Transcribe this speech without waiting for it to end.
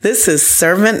This is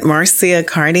Servant Marcia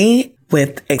Carty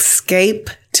with Escape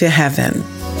to Heaven.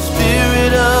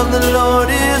 Spirit of the Lord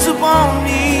is upon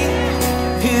me.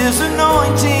 His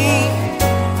anointing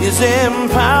is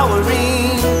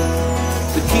empowering.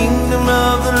 The kingdom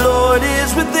of the Lord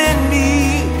is within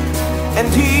me,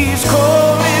 and He's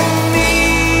calling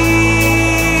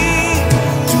me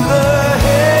to the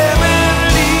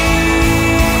heavenly.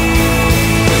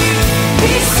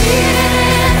 He's seated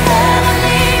in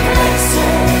heavenly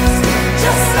places,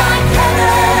 just like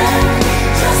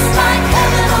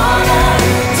heaven on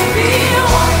earth, to be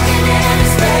walking in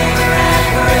His favor and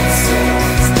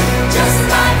graces, just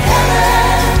like heaven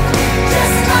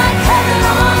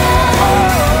on earth.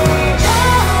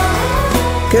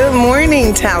 Good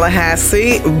morning,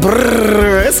 Tallahassee.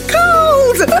 Brrr, it's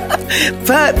cold,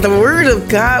 but the Word of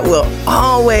God will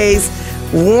always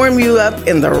warm you up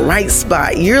in the right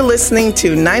spot. You're listening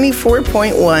to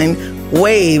 94.1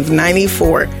 Wave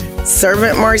 94.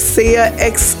 Servant Marcia,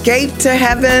 Escape to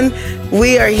Heaven.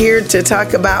 We are here to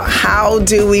talk about how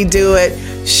do we do it,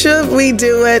 should we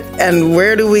do it, and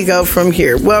where do we go from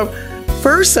here? Well,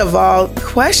 first of all,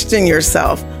 question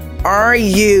yourself. Are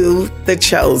you the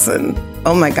chosen?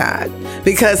 Oh my God.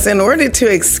 Because in order to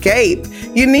escape,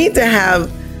 you need to have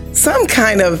some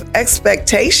kind of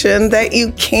expectation that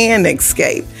you can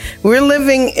escape. We're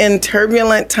living in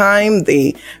turbulent time,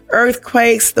 the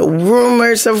earthquakes, the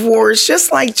rumors of wars,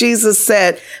 just like Jesus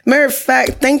said. Matter of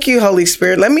fact, thank you, Holy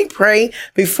Spirit. Let me pray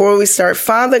before we start.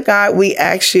 Father God, we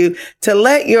ask you to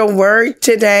let your word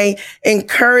today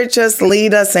encourage us,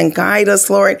 lead us, and guide us,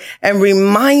 Lord, and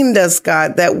remind us,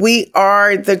 God, that we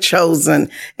are the chosen.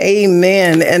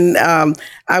 Amen. And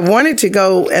I wanted to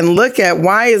go and look at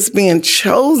why is being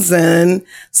chosen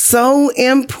so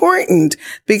important,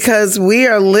 because we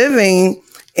are living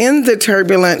in the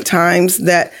turbulent times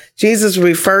that Jesus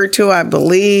referred to, I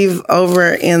believe,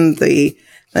 over in the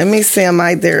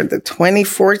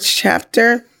 24th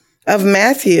chapter of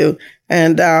Matthew.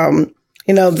 And,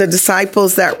 the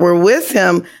disciples that were with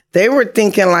him, they were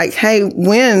thinking like, hey,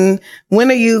 when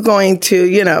are you going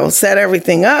to, set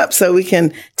everything up so we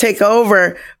can take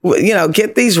over,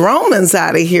 get these Romans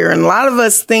out of here? And a lot of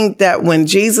us think that when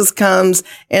Jesus comes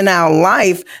in our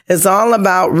life, it's all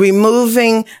about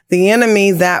removing the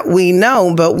enemy that we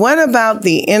know. But what about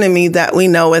the enemy that we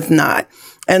knoweth not?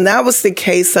 And that was the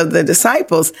case of the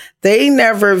disciples. They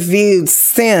never viewed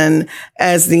sin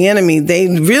as the enemy.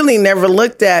 They really never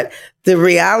looked at the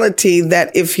reality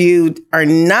that if you are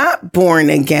not born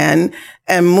again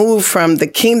and move from the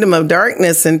kingdom of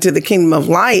darkness into the kingdom of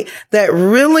light, that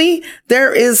really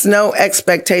there is no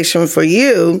expectation for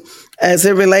you as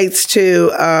it relates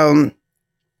to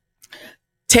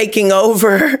taking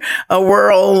over a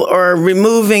world or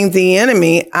removing the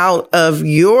enemy out of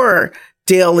your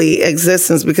daily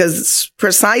existence, because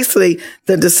precisely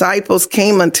the disciples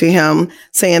came unto him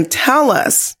saying, tell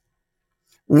us,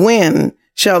 when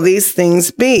shall these things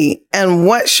be? And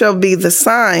what shall be the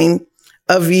sign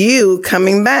of you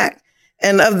coming back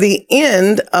and of the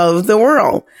end of the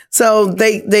world? So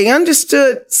they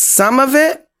understood some of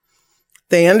it.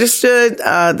 They understood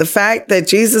the fact that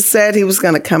Jesus said he was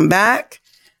going to come back.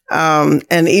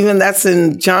 And even that's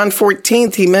in John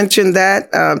 14, he mentioned that,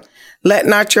 let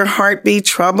not your heart be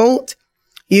troubled.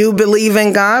 You believe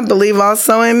in God, believe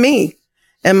also in me.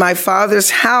 In my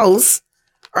Father's house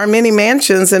are many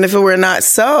mansions, and if it were not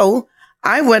so,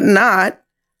 I would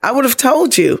have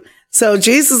told you. So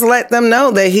Jesus let them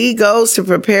know that he goes to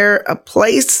prepare a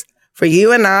place for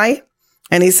you and I.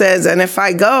 And he says, and if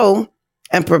I go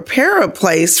and prepare a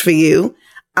place for you,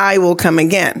 I will come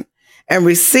again and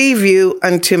receive you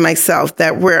unto myself,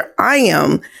 that where I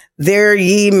am, there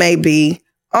ye may be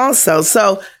also.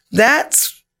 So that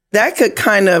could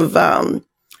kind of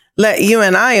let you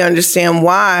and I understand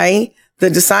why the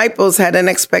disciples had an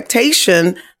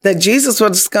expectation that Jesus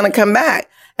was going to come back.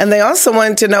 And they also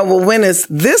wanted to know, well, when is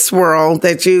this world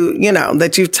that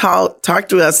you've talked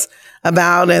to us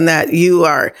about, and that you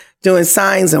are doing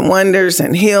signs and wonders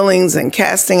and healings and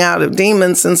casting out of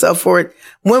demons and so forth,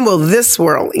 when will this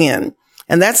world end?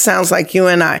 And that sounds like you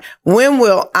and I. When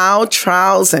will our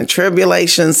trials and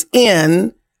tribulations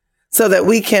end, so that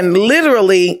we can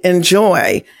literally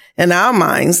enjoy in our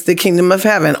minds the kingdom of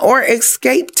heaven, or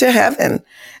escape to heaven?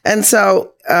 And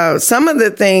so some of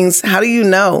the things, how do you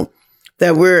know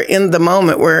that we're in the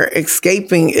moment where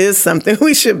escaping is something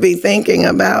we should be thinking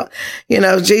about?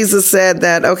 Jesus said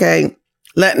that, okay,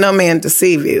 let no man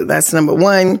deceive you. That's number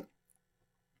one.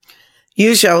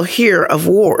 You shall hear of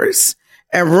wars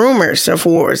and rumors of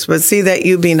wars, but see that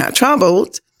you be not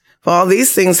troubled, for all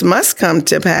these things must come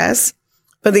to pass,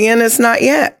 but the end is not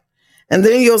yet. And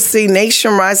then you'll see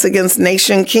nation rise against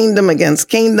nation, kingdom against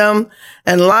kingdom.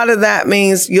 And a lot of that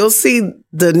means you'll see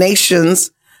the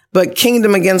nations, but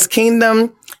kingdom against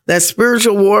kingdom, that's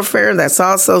spiritual warfare. That's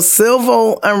also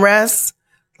civil unrest,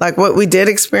 like what we did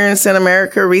experience in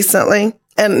America recently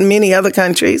and many other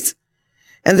countries.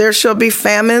 And there shall be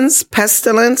famines,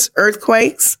 pestilence,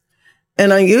 earthquakes,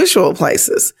 and unusual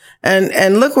places.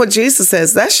 And look what Jesus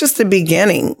says. That's just the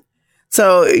beginning.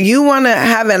 So you want to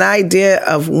have an idea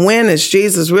of when is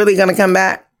Jesus really going to come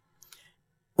back?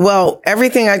 Well,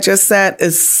 everything I just said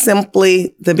is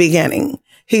simply the beginning.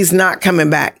 He's not coming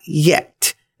back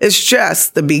yet. It's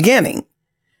just the beginning.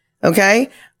 Okay.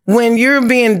 When you're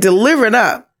being delivered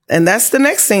up, and that's the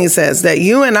next thing he says, that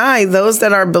you and I, those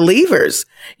that are believers,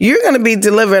 you're going to be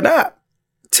delivered up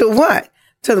to what?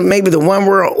 To maybe the one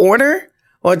world order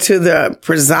or to the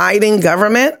presiding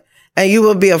government, and you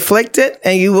will be afflicted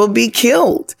and you will be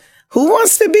killed. Who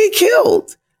wants to be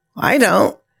killed? I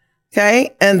don't.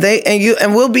 Okay. And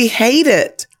will be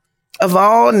hated of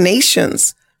all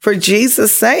nations for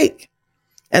Jesus' sake.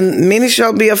 And many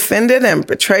shall be offended and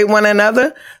betray one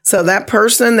another. So that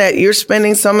person that you're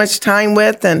spending so much time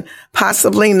with and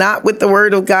possibly not with the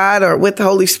word of God or with the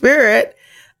Holy Spirit,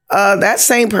 that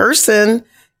same person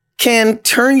can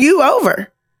turn you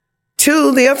over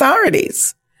to the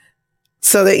authorities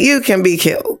so that you can be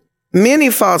killed. Many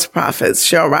false prophets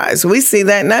shall rise. We see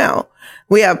that now.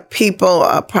 We have people,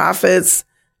 prophets,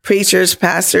 preachers,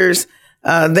 pastors.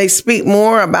 They speak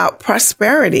more about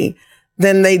prosperity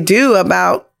than they do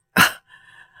about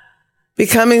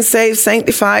becoming saved,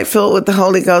 sanctified, filled with the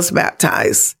Holy Ghost,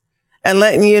 baptized, and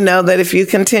letting you know that if you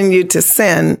continue to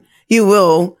sin, you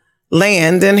will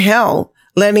land in hell,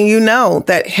 letting you know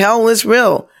that hell is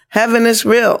real, heaven is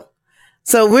real.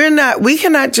 So we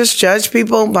cannot just judge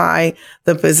people by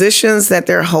the positions that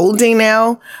they're holding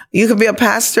now. You could be a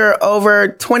pastor over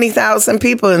 20,000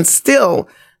 people and still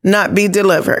not be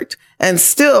delivered and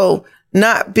still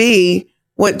not be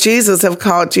what Jesus have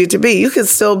called you to be. You could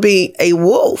still be a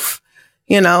wolf,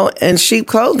 in sheep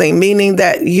clothing, meaning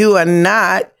that you are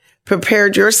not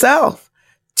prepared yourself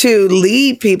to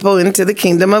lead people into the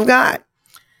kingdom of God.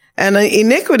 And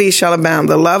iniquity shall abound.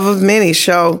 The love of many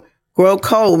shall grow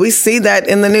cold. We see that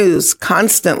in the news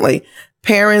constantly.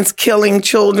 Parents killing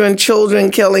children, children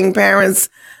killing parents.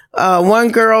 One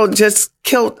girl just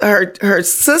killed her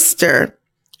sister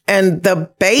and the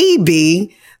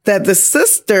baby that the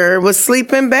sister was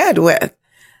sleeping in bed with.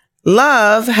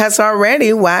 Love has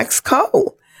already waxed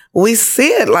cold. We see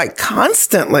it like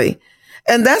constantly.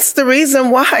 And that's the reason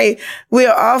why we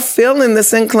are all feeling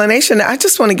this inclination. I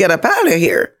just want to get up out of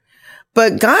here.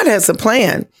 But God has a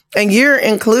plan and you're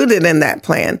included in that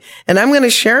plan. And I'm going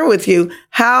to share with you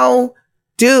how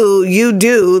do you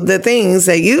do the things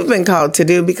that you've been called to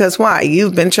do? Because why?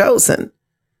 You've been chosen.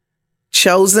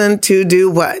 Chosen to do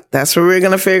what? That's what we're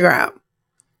going to figure out.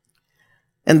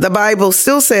 And the Bible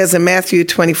still says in Matthew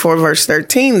 24, verse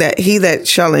 13, that he that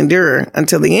shall endure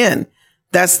until the end,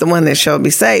 that's the one that shall be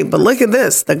saved. But look at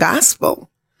this, the gospel,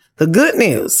 the good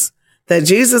news that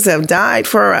Jesus have died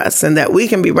for us and that we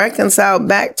can be reconciled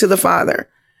back to the Father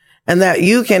and that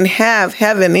you can have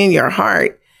heaven in your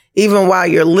heart even while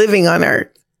you're living on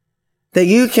earth, that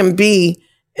you can be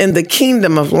in the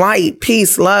kingdom of light,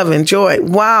 peace, love, and joy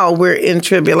while we're in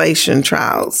tribulation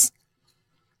trials.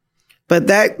 But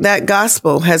that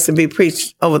gospel has to be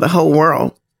preached over the whole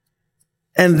world.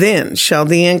 And then shall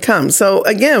the end come. So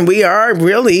again, we are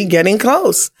really getting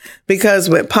close because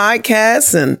with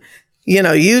podcasts and,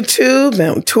 YouTube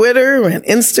and Twitter and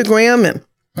Instagram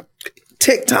and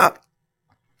TikTok,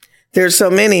 there's so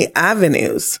many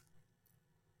avenues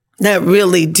that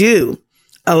really do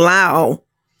allow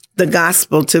the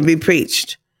gospel to be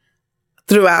preached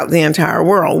throughout the entire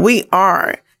world. We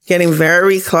are getting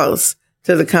very close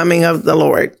to the coming of the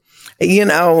Lord.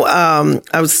 I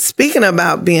was speaking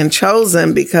about being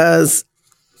chosen because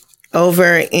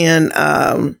over in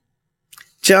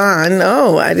John,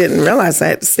 I didn't realize I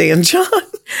had to stay in John,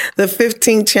 the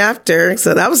 15th chapter.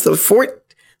 So that was the fourth.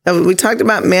 We talked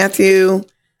about Matthew,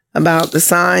 about the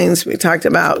signs. We talked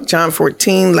about John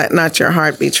 14, let not your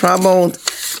heart be troubled.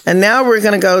 And now we're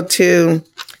going to go to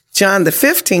John, the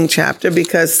 15th chapter,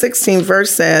 because 16th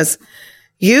verse says,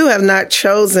 you have not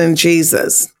chosen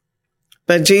Jesus,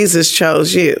 but Jesus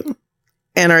chose you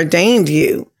and ordained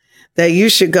you that you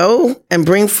should go and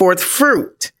bring forth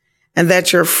fruit and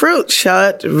that your fruit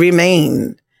should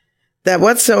remain, that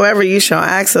whatsoever you shall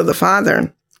ask of the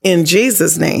Father in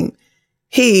Jesus' name,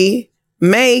 he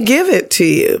may give it to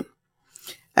you.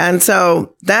 And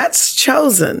so that's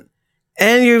chosen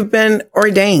and you've been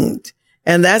ordained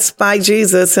And that's by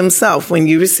Jesus himself. When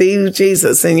you receive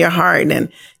Jesus in your heart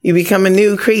and you become a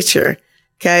new creature.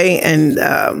 Okay.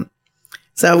 And,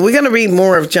 so we're going to read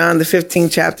more of John, the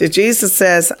 15th chapter. Jesus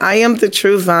says, I am the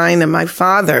true vine and my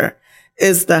Father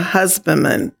is the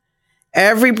husbandman.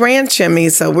 Every branch in me,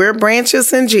 so we're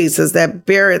branches in Jesus that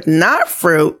beareth not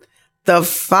fruit, the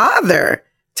Father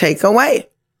take away.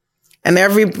 And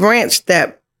every branch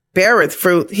that beareth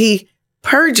fruit, he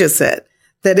purges it,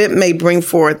 that it may bring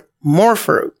forth more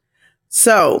fruit.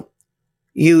 So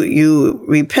you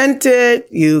repented,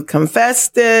 you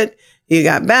confessed it, you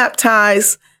got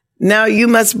baptized. Now you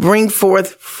must bring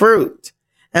forth fruit.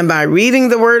 And by reading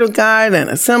the word of God and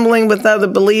assembling with other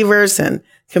believers and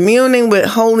communing with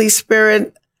Holy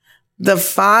Spirit, the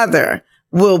Father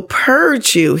will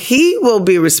purge you. He will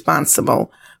be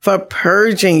responsible for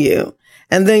purging you.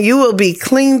 And then you will be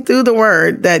clean through the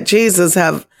word that Jesus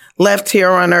have left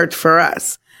here on earth for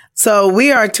us. So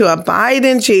we are to abide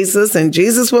in Jesus and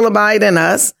Jesus will abide in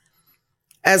us.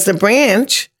 As the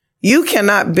branch, you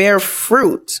cannot bear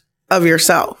fruit of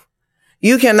yourself.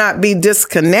 You cannot be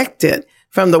disconnected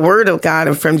from the word of God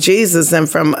and from Jesus and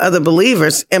from other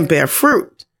believers and bear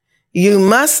fruit. You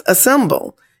must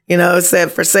assemble. You know, it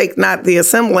said, forsake not the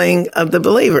assembling of the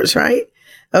believers, right?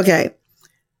 Okay.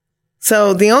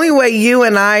 So the only way you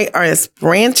and I are as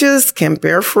branches can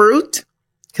bear fruit,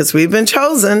 because we've been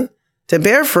chosen to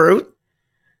bear fruit,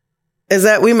 is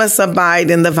that we must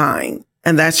abide in the vine.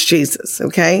 And that's Jesus.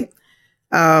 Okay.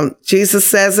 Jesus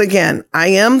says again, I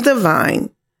am the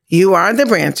vine. You are the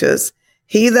branches.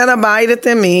 He that abideth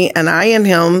in me and I in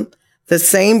him, the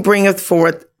same bringeth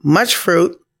forth much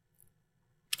fruit.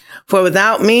 For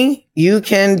without me, you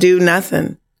can do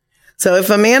nothing. So if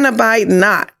a man abide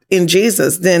not in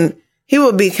Jesus, then he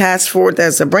will be cast forth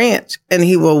as a branch and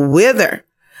he will wither.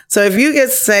 So if you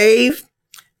get saved,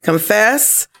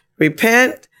 confess,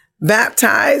 repent,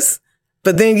 baptize,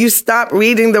 but then you stop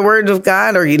reading the word of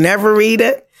God or you never read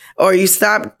it, or you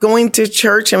stop going to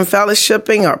church and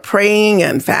fellowshipping or praying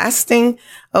and fasting,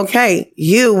 okay,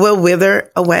 you will wither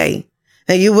away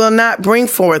and you will not bring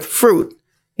forth fruit,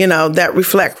 that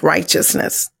reflect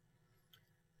righteousness.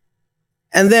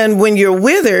 And then when you're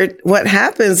withered, what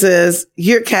happens is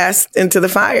you're cast into the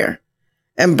fire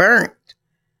and burnt.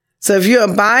 So if you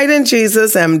abide in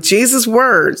Jesus and Jesus'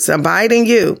 words abide in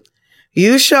you,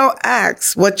 you shall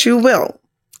ask what you will,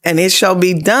 and it shall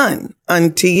be done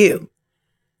unto you.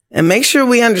 And make sure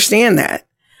we understand that.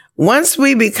 Once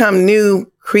we become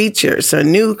new creatures or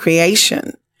new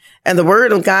creation, and the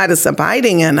word of God is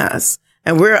abiding in us,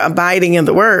 and we're abiding in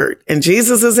the word, and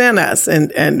Jesus is in us,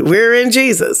 and we're in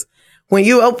Jesus. When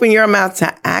you open your mouth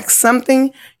to ask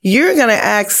something, you're going to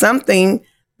ask something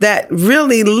that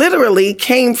really literally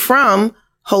came from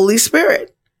Holy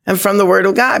Spirit and from the word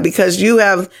of God, because you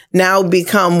have now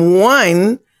become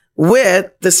one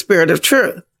with the Spirit of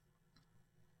truth.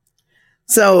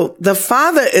 So the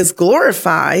Father is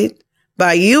glorified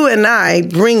by you and I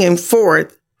bringing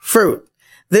forth fruit.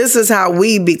 This is how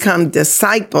we become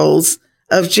disciples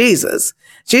of Jesus.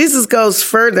 Jesus goes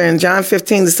further in John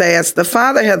 15 to say, as the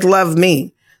Father hath loved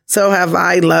me, so have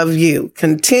I loved you.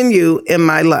 Continue in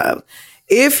my love.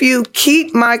 If you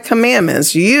keep my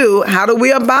commandments, how do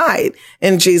we abide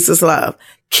in Jesus' love?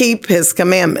 Keep his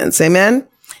commandments. Amen.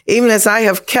 Even as I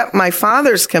have kept my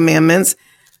Father's commandments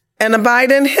and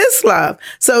abide in his love.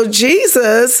 So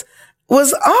Jesus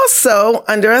was also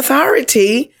under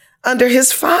authority under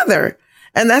his Father.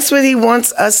 And that's what he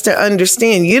wants us to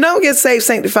understand. You don't get saved,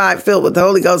 sanctified, filled with the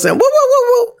Holy Ghost and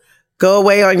go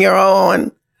away on your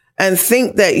own and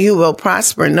think that you will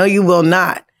prosper. No, you will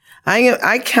not.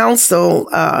 I counsel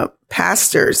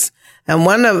pastors, and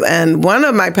one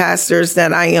of my pastors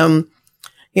that I am,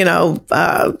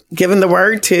 giving the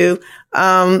word to,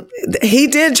 he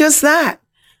did just that.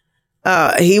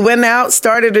 He went out,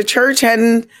 started a church,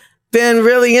 hadn't been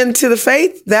really into the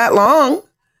faith that long,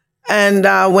 and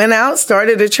went out,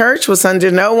 started a church, was under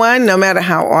no one, no matter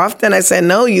how often. I said,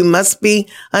 no, you must be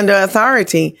under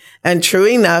authority. And true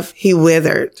enough, he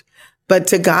withered. But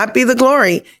to God be the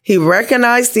glory. He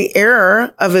recognized the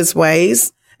error of his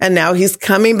ways, and now he's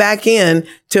coming back in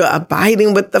to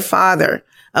abiding with the Father,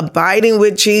 abiding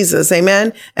with Jesus,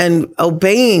 amen, and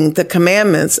obeying the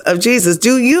commandments of Jesus.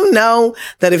 Do you know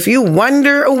that if you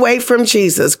wander away from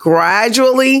Jesus,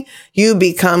 gradually you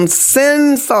become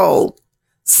sinful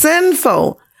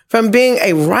from being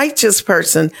a righteous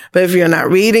person? But if you're not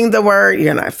reading the word,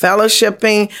 you're not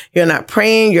fellowshipping, you're not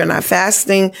praying, you're not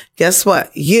fasting, guess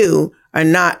what? You are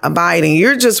not abiding.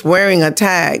 You're just wearing a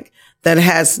tag that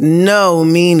has no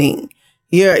meaning.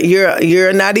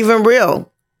 You're not even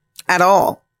real at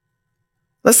all.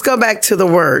 Let's go back to the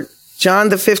word. John,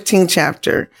 the 15th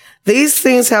chapter. These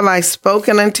things have I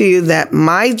spoken unto you, that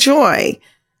my joy,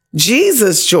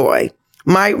 Jesus' joy,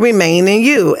 might remain in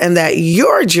you, and that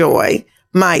your joy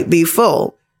might be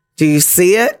full. Do you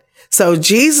see it? So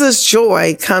Jesus'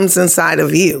 joy comes inside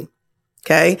of you.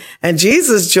 Okay. And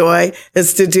Jesus' joy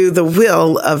is to do the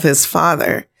will of his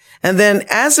Father. And then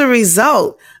as a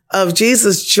result of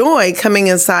Jesus' joy coming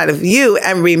inside of you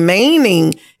and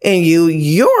remaining in you,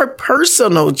 your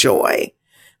personal joy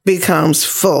becomes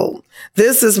full.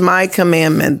 This is my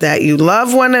commandment, that you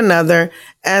love one another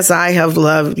as I have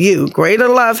loved you. Greater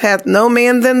love hath no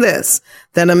man than this,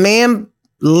 that a man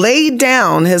laid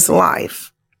down his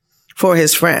life for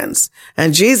his friends.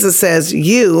 And Jesus says,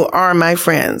 you are my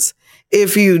friends.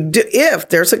 If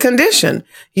there's a condition,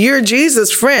 you're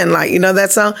Jesus' friend. Like, you know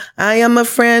that song, I am a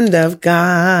friend of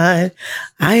God.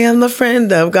 I am a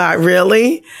friend of God.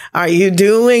 Really? Are you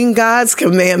doing God's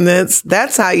commandments?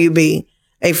 That's how you be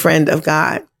a friend of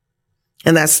God.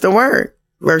 And that's the word.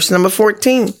 Verse number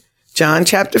 14, John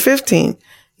chapter 15.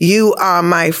 You are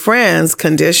my friends,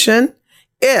 condition,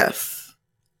 if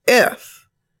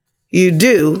you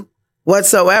do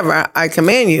whatsoever I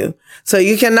command you. So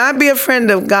you cannot be a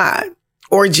friend of God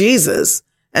or Jesus,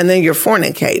 and then you're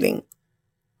fornicating.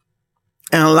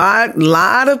 And a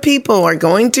lot of people are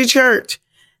going to church,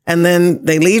 and then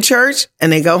they leave church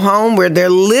and they go home where they're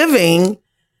living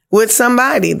with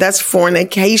somebody. That's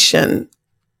fornication.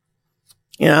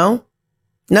 You know?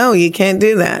 No, you can't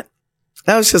do that.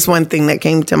 That was just one thing that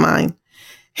came to mind.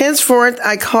 Henceforth,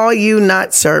 I call you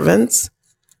not servants,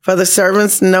 for the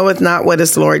servants knoweth not what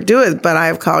his Lord doeth, but I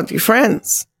have called you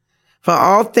friends. For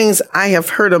all things I have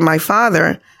heard of my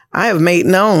Father, I have made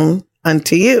known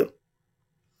unto you.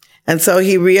 And so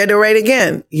he reiterated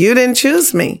again, you didn't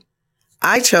choose me.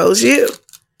 I chose you.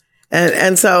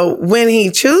 And so when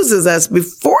he chooses us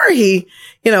before he,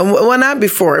 well, not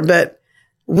before, but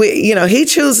he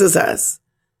chooses us,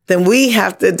 then we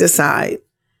have to decide,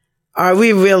 are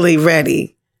we really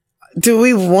ready? Do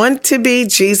we want to be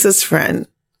Jesus' friend?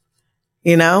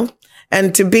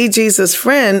 And to be Jesus'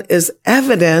 friend is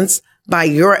evidence by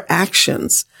your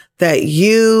actions that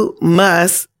you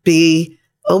must be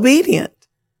obedient.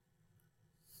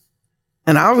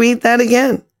 And I'll read that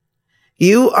again.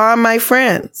 You are my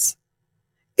friends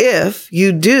if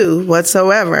you do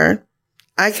whatsoever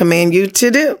I command you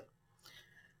to do.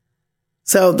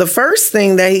 So the first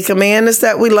thing that he commands is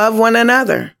that we love one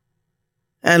another.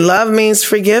 And love means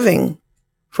forgiving,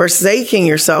 forsaking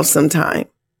yourself sometime.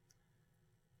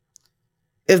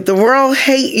 If the world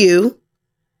hate you,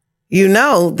 you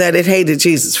know that it hated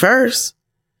Jesus first.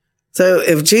 So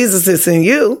if Jesus is in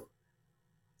you,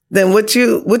 then what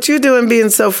you doing being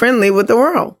so friendly with the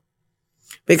world?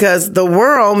 Because the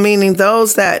world, meaning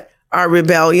those that are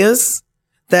rebellious,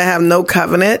 that have no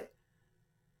covenant,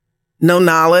 no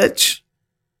knowledge,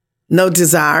 no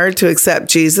desire to accept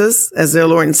Jesus as their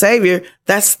Lord and Savior,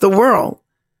 that's the world,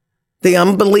 the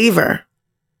unbeliever.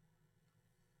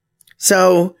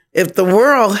 So if the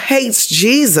world hates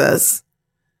Jesus,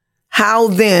 how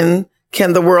then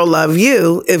can the world love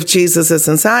you if Jesus is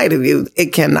inside of you? It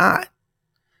cannot.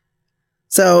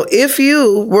 So if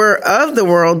you were of the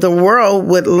world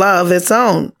would love its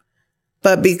own.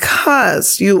 But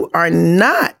because you are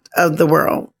not of the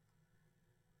world,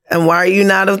 and why are you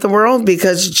not of the world?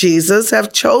 Because Jesus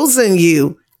have chosen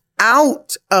you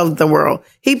out of the world.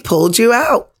 He pulled you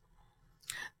out.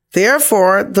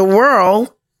 Therefore, the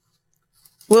world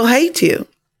will hate you.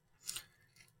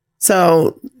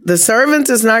 So the servant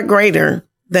is not greater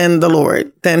than the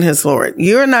Lord, than his Lord.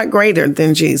 You're not greater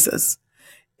than Jesus.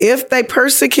 If they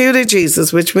persecuted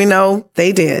Jesus, which we know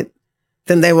they did,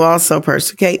 then they will also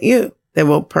persecute you. They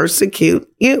will persecute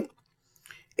you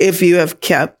if you have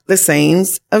kept the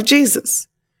sayings of Jesus.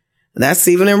 That's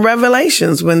even in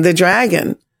Revelations when the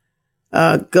dragon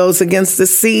goes against the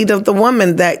seed of the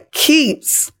woman that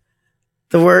keeps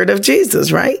the word of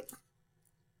Jesus, right?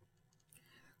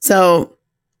 So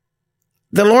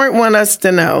the Lord wants us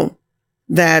to know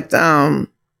that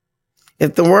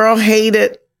if the world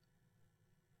hated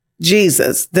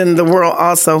Jesus, then the world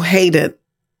also hated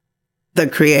the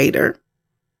Creator.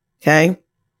 Okay?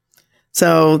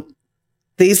 So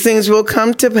these things will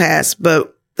come to pass,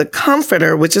 but the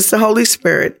Comforter, which is the Holy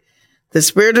Spirit, the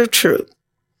Spirit of truth,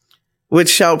 which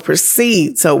shall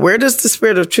proceed. So where does the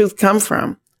Spirit of truth come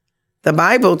from? The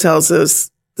Bible tells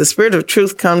us the Spirit of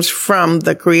truth comes from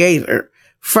the Creator,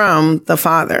 from the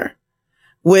Father,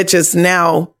 which is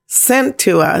now sent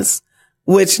to us,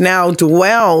 which now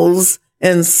dwells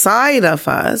inside of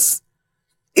us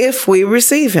if we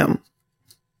receive him.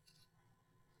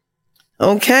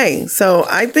 Okay, so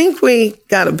I think we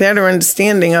got a better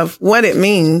understanding of what it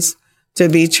means to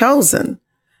be chosen.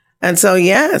 And so,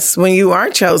 yes, when you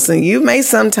are chosen, you may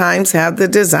sometimes have the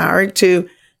desire to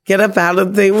get up out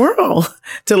of the world,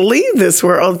 to leave this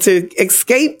world, to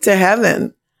escape to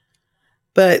heaven.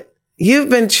 But you've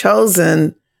been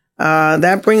chosen.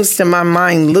 That brings to my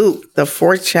mind Luke, the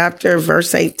 4th chapter,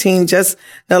 verse 18. Just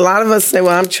a lot of us say,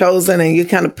 well, I'm chosen, and you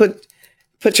kind of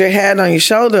put your head on your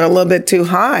shoulder a little bit too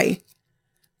high.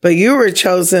 But you were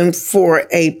chosen for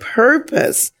a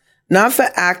purpose, not for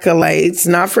accolades,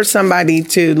 not for somebody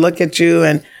to look at you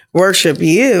and worship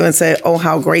you and say, oh,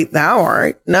 how great thou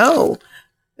art. No,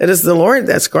 it is the Lord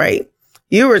that's great.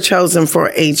 You were chosen for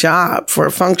a job, for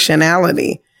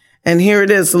functionality. And here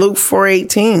it is, Luke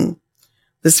 4:18.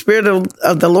 The Spirit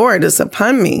of the Lord is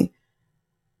upon me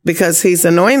because he's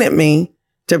anointed me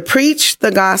to preach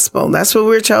the gospel. That's what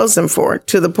we're chosen for,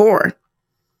 to the poor.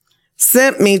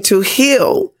 Sent me to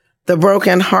heal the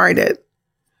brokenhearted,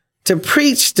 to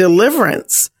preach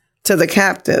deliverance to the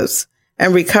captives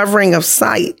and recovering of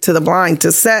sight to the blind,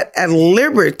 to set at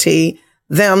liberty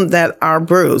them that are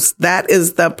bruised. That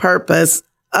is the purpose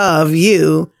of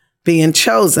you being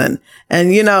chosen.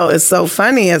 And, you know, it's so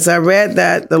funny. As I read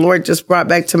that, the Lord just brought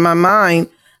back to my mind,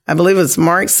 I believe it's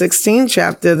Mark 16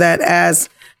 chapter, that as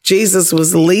Jesus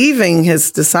was leaving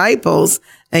his disciples,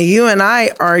 and you and I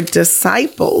are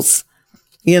disciples,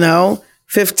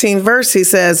 15th verse, he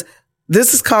says,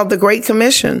 this is called the Great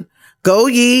Commission. Go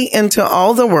ye into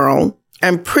all the world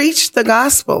and preach the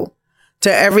gospel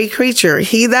to every creature.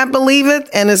 He that believeth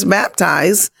and is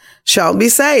baptized shall be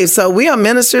saved. So we are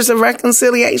ministers of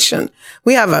reconciliation.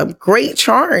 We have a great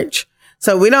charge.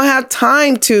 So we don't have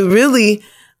time to really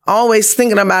always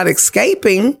thinking about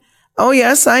escaping. Oh,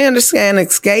 yes, I understand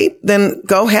escape. Then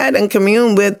go ahead and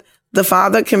commune with the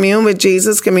Father, commune with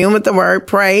Jesus, commune with the Word,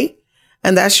 pray.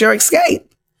 And that's your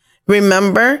escape.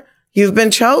 Remember, you've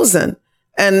been chosen.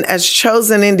 And as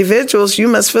chosen individuals, you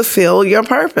must fulfill your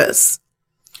purpose.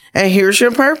 And here's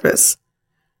your purpose.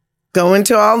 Go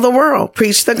into all the world,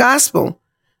 preach the gospel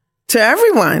to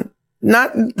everyone,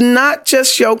 not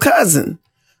just your cousin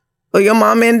or your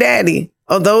mom and daddy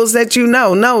or those that you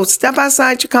know. No, step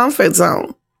outside your comfort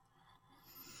zone.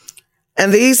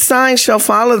 And these signs shall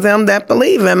follow them that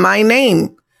believe in my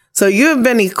name. So you have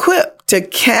been equipped to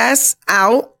cast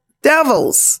out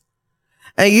devils,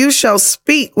 and you shall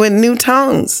speak with new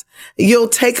tongues. You'll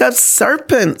take up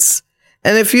serpents.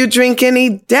 And if you drink any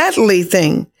deadly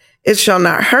thing, it shall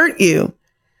not hurt you.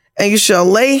 And you shall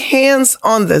lay hands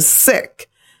on the sick,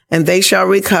 and they shall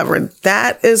recover.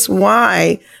 That is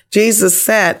why Jesus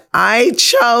said, I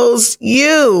chose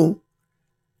you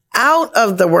out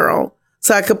of the world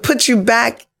so I could put you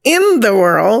back in the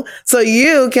world so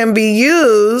you can be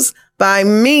used by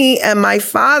me and my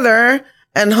Father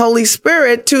and Holy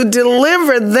Spirit to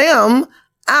deliver them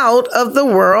out of the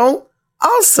world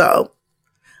also.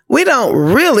 We don't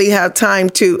really have time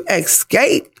to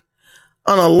escape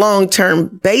on a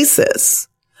long-term basis.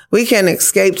 We can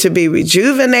escape to be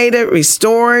rejuvenated,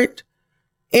 restored,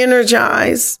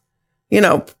 energized,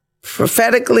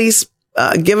 prophetically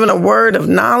given a word of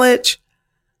knowledge.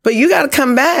 But you got to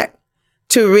come back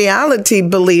to reality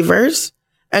believers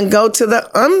and go to the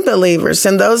unbelievers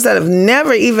and those that have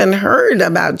never even heard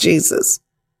about Jesus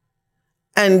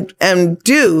and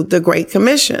do the Great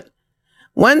Commission.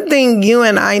 One thing you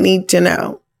and I need to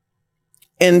know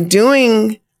in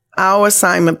doing our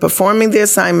assignment, performing the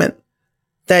assignment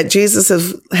that Jesus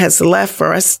has left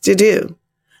for us to do,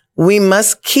 we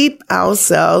must keep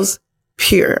ourselves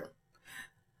pure.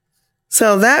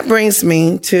 So that brings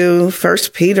me to 1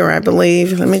 Peter, I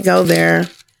believe. Let me go there.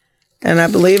 And I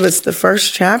believe it's the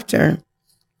 1st chapter.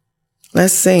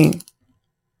 Let's see.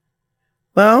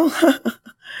 Well,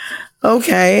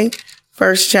 okay.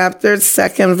 1st chapter,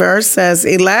 2nd verse says,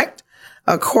 elect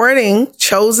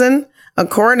chosen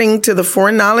according to the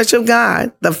foreknowledge of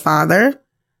God, the Father,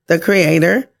 the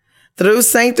Creator, through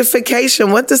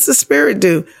sanctification. What does the Spirit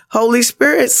do? Holy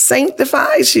Spirit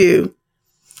sanctifies you.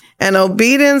 And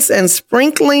obedience and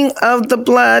sprinkling of the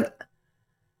blood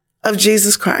of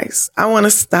Jesus Christ. I want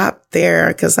to stop there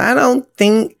because I don't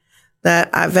think that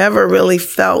I've ever really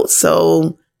felt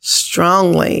so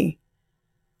strongly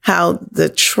how the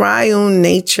triune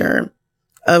nature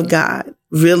of God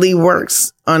really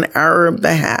works on our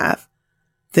behalf,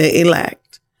 the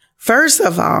elect. First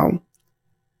of all,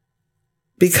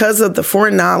 because of the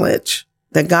foreknowledge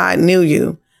that God knew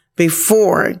you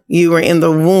before you were in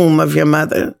the womb of your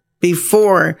mother,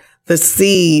 before the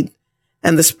seed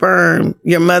and the sperm,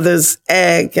 your mother's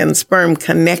egg and sperm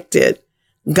connected,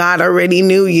 God already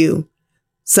knew you.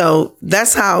 So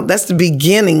that's the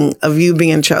beginning of you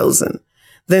being chosen.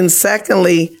 Then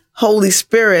secondly, Holy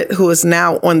Spirit, who is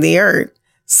now on the earth,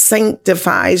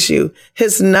 sanctifies you.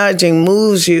 His nudging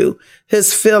moves you.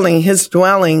 His filling, his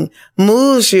dwelling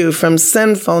moves you from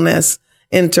sinfulness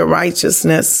into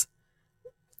righteousness,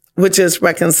 which is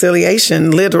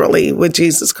reconciliation, literally, with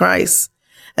Jesus Christ.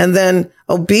 And then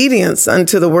obedience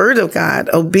unto the word of God,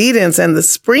 obedience and the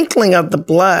sprinkling of the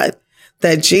blood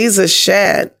that Jesus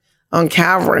shed on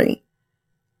Calvary.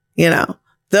 You know,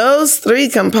 those three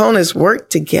components work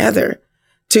together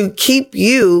to keep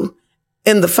you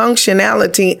in the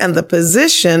functionality and the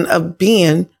position of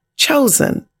being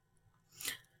chosen.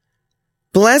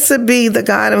 Blessed be the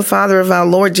God and Father of our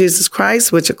Lord Jesus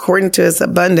Christ, which according to his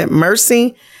abundant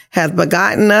mercy hath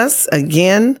begotten us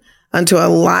again unto a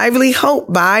lively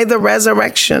hope by the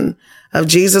resurrection of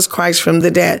Jesus Christ from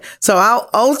the dead. So our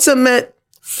ultimate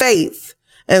faith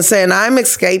in saying I'm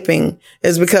escaping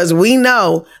is because we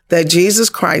know that Jesus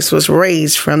Christ was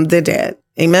raised from the dead.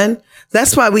 Amen.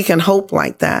 That's why we can hope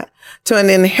like that, to an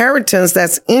inheritance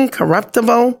that's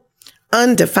incorruptible,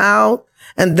 undefiled,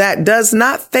 and that does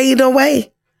not fade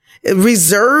away.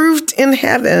 Reserved in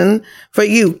heaven for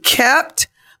you, kept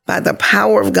by the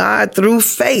power of God through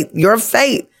faith. Your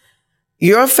faith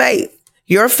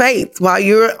while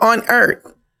you're on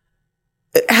earth,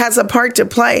 it has a part to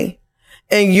play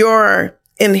in your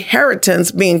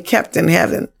inheritance being kept in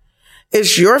heaven.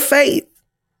 It's your faith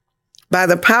by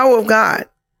the power of God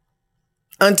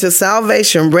unto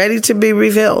salvation, ready to be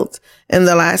revealed in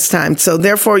the last time. So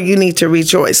therefore you need to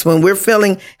rejoice when we're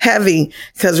feeling heavy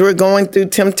because we're going through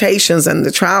temptations, and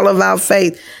the trial of our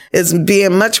faith is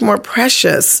being much more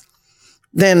precious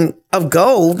than of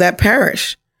gold that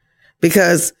perish.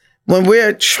 Because when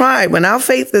we're tried, when our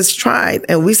faith is tried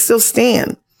and we still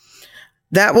stand,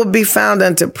 that will be found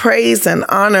unto praise and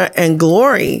honor and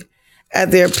glory at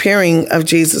the appearing of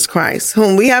Jesus Christ,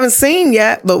 whom we haven't seen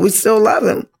yet, but we still love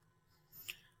him.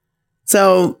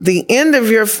 So the end of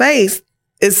your faith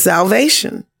is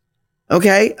salvation,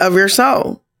 okay, of your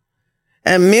soul.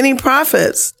 And many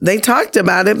prophets, they talked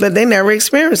about it, but they never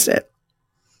experienced it.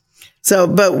 So,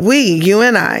 but you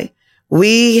and I,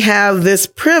 we have this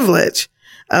privilege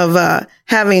of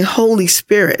having Holy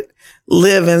Spirit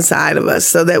live inside of us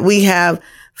so that we have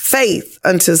faith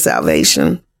unto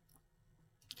salvation.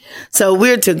 So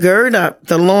we're to gird up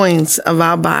the loins of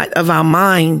our body, of our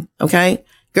mind, okay?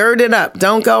 Gird it up.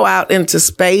 Don't go out into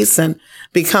space and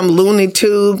become Looney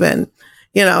Tube and,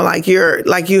 like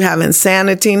you have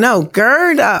insanity. No,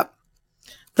 gird up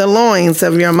the loins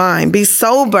of your mind. Be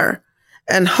sober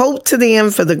and hope to the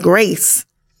end for the grace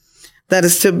that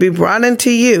is to be brought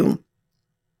into you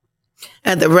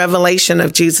at the revelation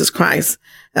of Jesus Christ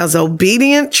as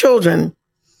obedient children,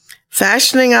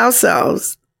 fashioning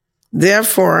ourselves.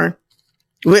 Therefore,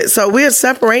 we're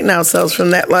separating ourselves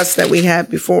from that lust that we had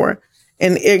before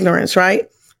in ignorance, right?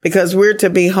 Because we're to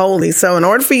be holy. So in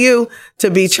order for you to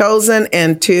be chosen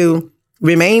and to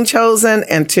remain chosen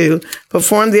and to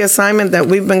perform the assignment that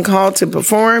we've been called to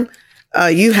perform,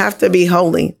 you have to be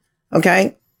holy,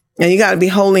 okay? And you got to be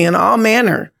holy in all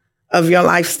manner of your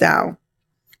lifestyle,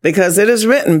 because it is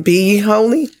written, be ye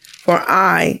holy, for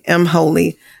I am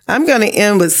holy. I'm going to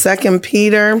end with 2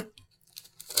 Peter,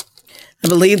 I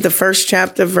believe the first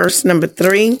chapter, verse number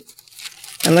 3.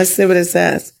 And let's see what it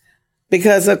says.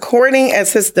 Because according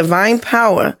as his divine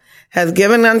power has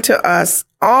given unto us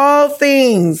all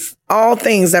things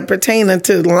that pertain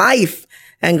unto life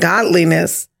and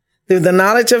godliness through the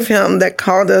knowledge of him that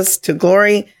called us to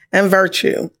glory and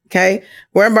virtue. Okay.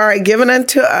 Whereby are given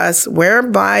unto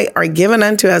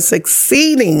us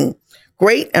exceeding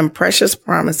great and precious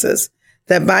promises,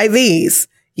 that by these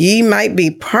ye might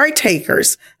be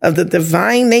partakers of the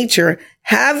divine nature,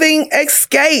 having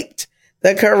escaped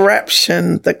the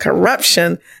corruption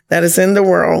that is in the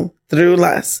world through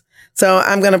lust. So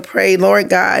I'm going to pray, Lord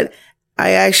God, I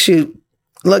ask you,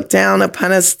 look down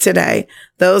upon us today.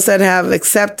 Those that have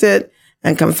accepted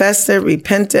and confessed it,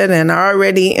 repented, and are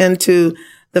already into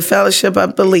the fellowship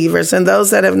of believers, and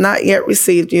those that have not yet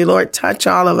received you, Lord, touch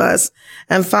all of us.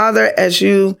 And Father, as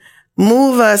you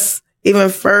move us even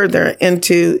further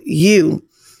into you,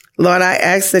 Lord, I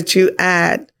ask that you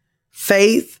add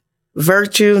faith,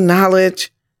 virtue,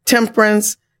 knowledge,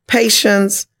 temperance,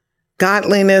 patience,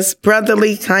 godliness,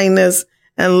 brotherly kindness,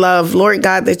 and love. Lord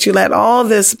God, that you let all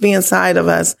this be inside of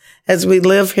us as we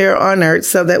live here on earth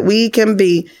so that we can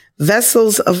be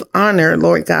vessels of honor,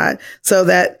 Lord God, so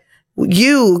that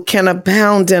you can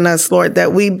abound in us, Lord,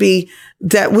 that we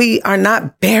are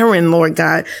not barren, Lord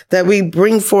God, that we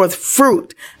bring forth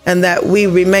fruit and that we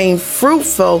remain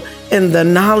fruitful in the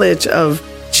knowledge of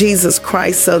Jesus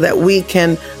Christ so that we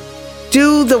can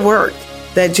do the work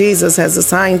that Jesus has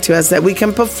assigned to us, that we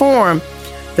can perform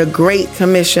the Great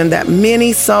Commission, that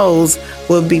many souls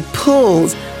will be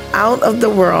pulled out of the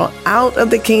world, out of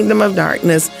the kingdom of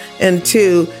darkness,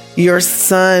 into your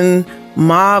Son,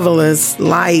 marvelous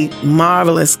light,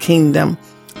 marvelous kingdom.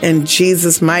 In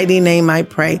Jesus' mighty name I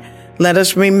pray. Let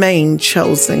us remain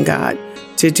chosen, God,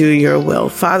 to do your will.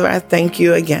 Father, I thank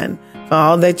you again for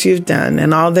all that you've done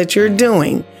and all that you're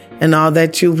doing and all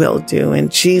that you will do. In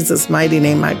Jesus' mighty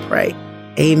name I pray.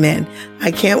 Amen.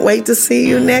 I can't wait to see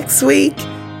you next week.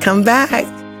 Come back.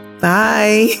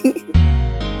 Bye.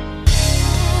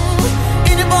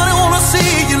 Anybody wanna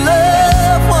see your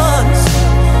loved ones?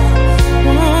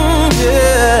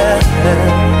 Yeah.